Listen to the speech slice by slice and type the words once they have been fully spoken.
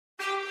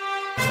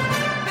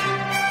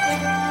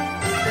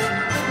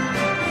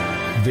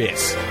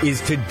This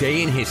is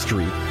Today in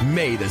History,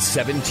 May the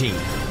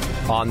 17th.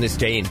 On this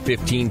day in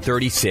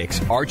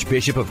 1536,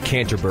 Archbishop of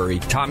Canterbury,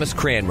 Thomas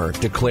Cranmer,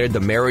 declared the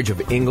marriage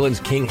of England's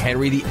King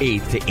Henry VIII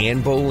to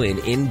Anne Boleyn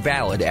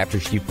invalid after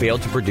she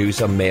failed to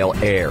produce a male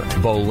heir.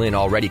 Boleyn,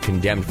 already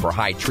condemned for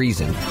high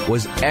treason,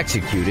 was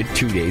executed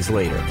 2 days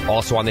later.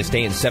 Also on this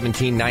day in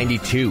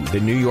 1792,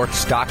 the New York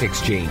Stock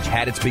Exchange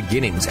had its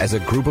beginnings as a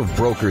group of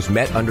brokers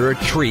met under a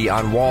tree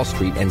on Wall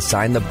Street and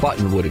signed the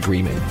Buttonwood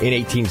Agreement. In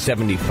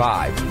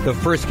 1875, the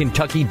first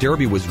Kentucky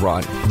Derby was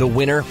run. The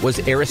winner was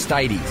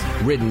Aristides,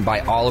 ridden by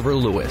Oliver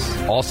Lewis.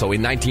 Also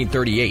in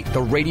 1938,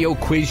 the radio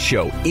quiz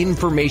show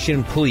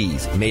Information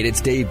Please made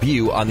its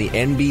debut on the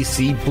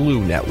NBC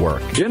Blue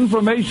Network.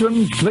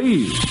 Information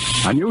Please,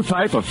 a new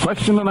type of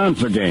question and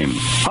answer game.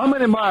 How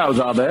many miles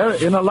are there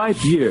in a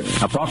light year?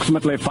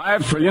 Approximately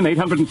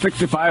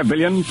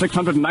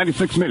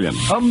 5,865,696,000,000.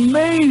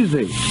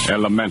 Amazing!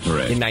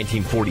 Elementary. In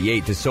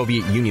 1948, the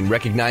Soviet Union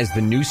recognized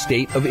the new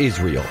state of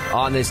Israel.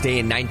 On this day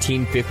in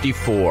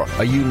 1954,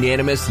 a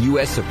unanimous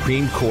U.S.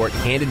 Supreme Court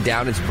handed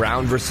down its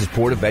Brown versus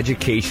Board of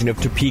Education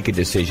of Topeka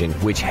decision,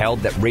 which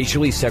held that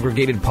racially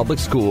segregated public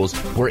schools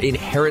were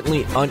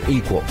inherently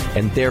unequal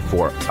and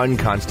therefore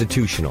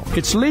unconstitutional.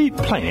 Its lead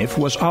plaintiff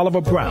was Oliver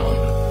Brown.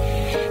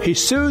 He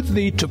sued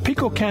the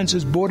Topeka,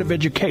 Kansas Board of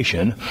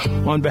Education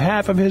on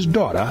behalf of his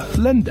daughter,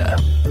 Linda.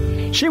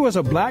 She was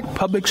a black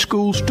public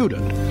school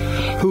student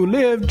who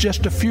lived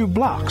just a few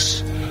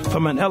blocks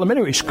from an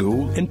elementary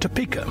school in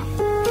Topeka.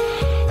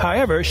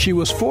 However, she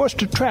was forced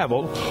to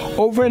travel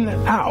over an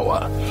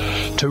hour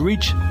to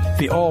reach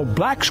the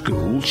all-black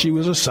school she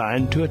was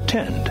assigned to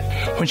attend.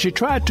 When she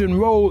tried to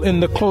enroll in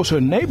the closer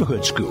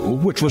neighborhood school,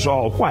 which was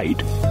all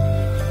white,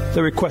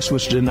 the request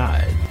was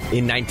denied.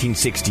 In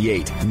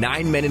 1968,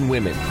 9 men and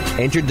women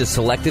entered the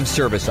Selective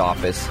Service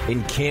Office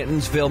in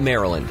Cantonsville,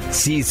 Maryland,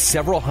 seized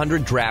several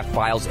hundred draft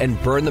files,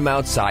 and burned them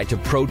outside to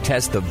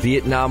protest the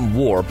Vietnam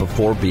War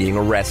before being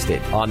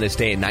arrested. On this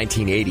day in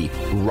 1980,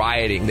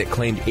 rioting that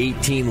claimed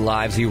 18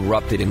 lives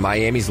erupted in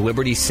Miami's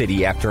Liberty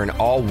City after an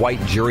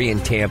all-white jury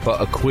in Tampa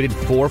acquitted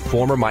 4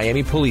 former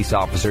Miami police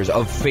officers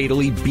of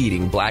fatally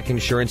beating black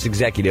insurance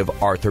executive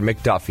Arthur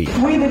McDuffie.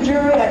 We, the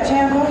jury at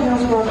Tampa,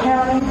 Hillsborough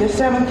County, the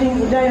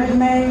 17th day of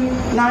May,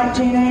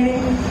 1980,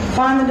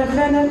 find the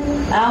defendant,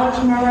 Alex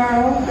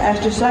Marrero, as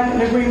to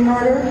second-degree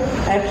murder,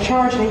 as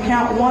charged in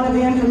count 1 of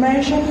the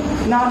information,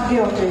 not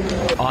guilty.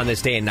 On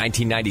this day in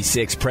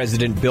 1996,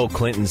 President Bill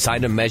Clinton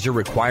signed a measure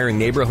requiring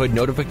neighborhood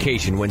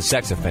notification when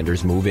sex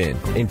offenders move in.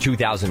 In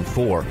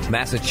 2004,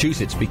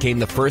 Massachusetts became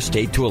the first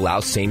state to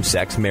allow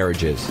same-sex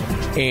marriages.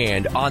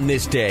 And on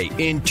this day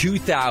in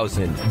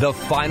 2000, the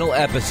final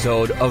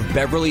episode of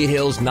Beverly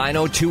Hills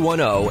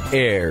 90210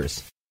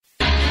 airs.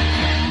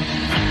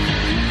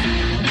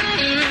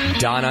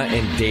 Donna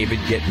and David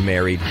get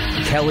married,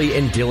 Kelly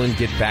and Dylan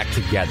get back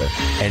together,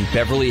 and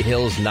Beverly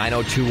Hills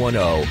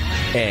 90210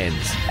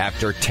 ends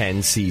after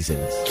 10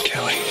 seasons.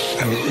 Kelly,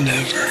 I will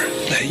never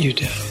let you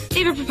down.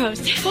 David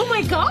proposed. Oh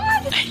my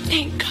God! I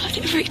thank God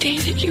every day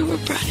that you were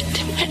brought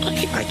into my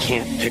life. I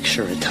can't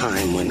picture a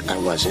time when I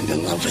wasn't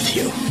in love with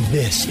you.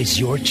 This is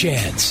your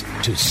chance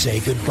to say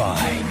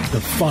goodbye.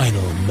 The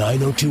final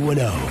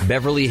 90210.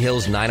 Beverly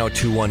Hills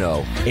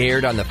 90210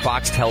 aired on the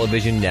Fox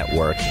Television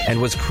Network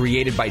and was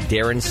created by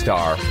Darren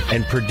Star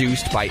and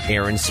produced by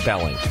Aaron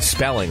Spelling.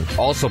 Spelling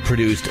also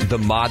produced The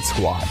Mod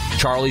Squad,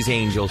 Charlie's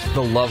Angels,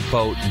 The Love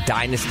Boat,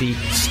 Dynasty,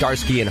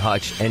 Starsky and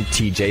Hutch, and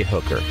TJ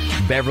Hooker.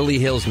 Beverly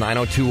Hills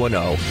 90210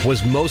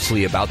 was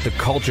mostly about the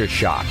culture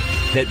shock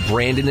that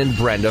Brandon and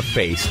Brenda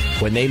faced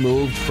when they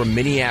moved from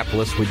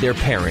Minneapolis with their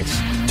parents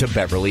to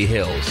Beverly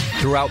Hills.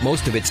 Throughout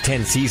most of its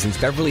 10 seasons,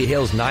 Beverly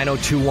Hills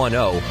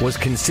 90210 was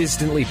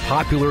consistently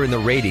popular in the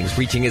ratings,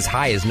 reaching as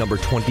high as number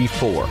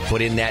 24.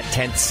 But in that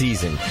 10th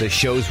season, the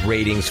show's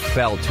ratings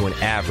fell to an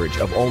average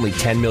of only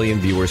 10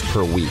 million viewers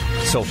per week.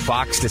 So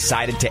Fox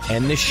decided to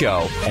end the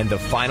show, and the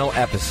final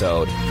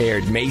episode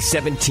aired May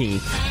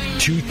 17th,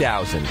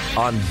 2000,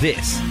 on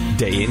this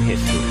day in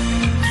history.